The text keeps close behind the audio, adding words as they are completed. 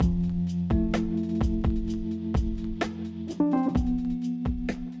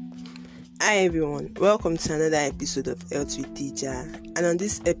Hi everyone, welcome to another episode of Health with Teacher. And on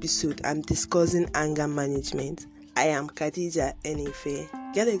this episode, I'm discussing anger management. I am Khadija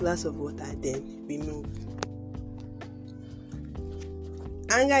Enife. Get a glass of water, then we move.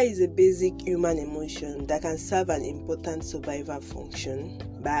 Anger is a basic human emotion that can serve an important survival function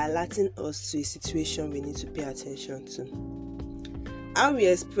by alerting us to a situation we need to pay attention to. How we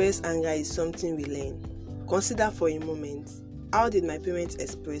express anger is something we learn. Consider for a moment, how did my parents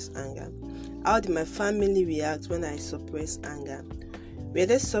express anger? How did my family react when I suppressed anger? Were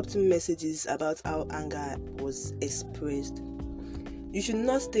there subtle messages about how anger was expressed? You should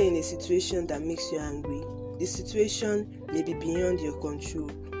not stay in a situation that makes you angry. The situation may be beyond your control,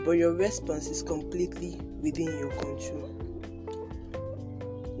 but your response is completely within your control.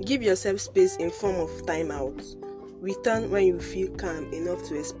 Give yourself space in form of timeout. Return when you feel calm enough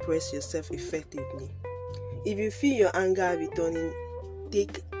to express yourself effectively. If you feel your anger returning,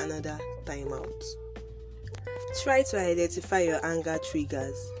 take another timeout. Try to identify your anger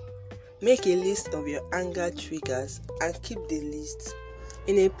triggers. Make a list of your anger triggers and keep the list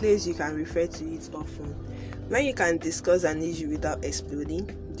in a place you can refer to it often. When you can discuss an issue without exploding,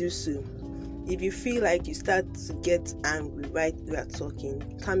 do so. If you feel like you start to get angry while we are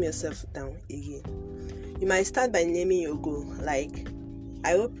talking, calm yourself down again. You might start by naming your goal, like,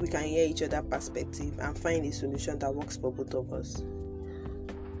 I hope we can hear each other's perspective and find a solution that works for both of us.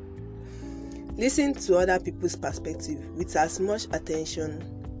 Listen to other people's perspective with as much attention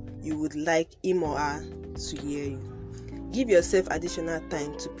you would like him or her to hear you. Give yourself additional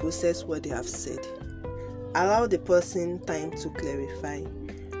time to process what they have said. Allow the person time to clarify.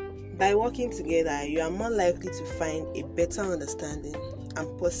 By working together, you are more likely to find a better understanding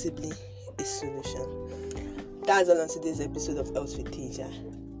and possibly a solution. That's all on today's episode of Health with Teacher.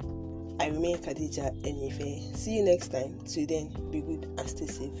 I remain Khadija Enife. See you next time. Till then, be good and stay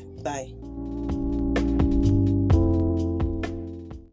safe. Bye.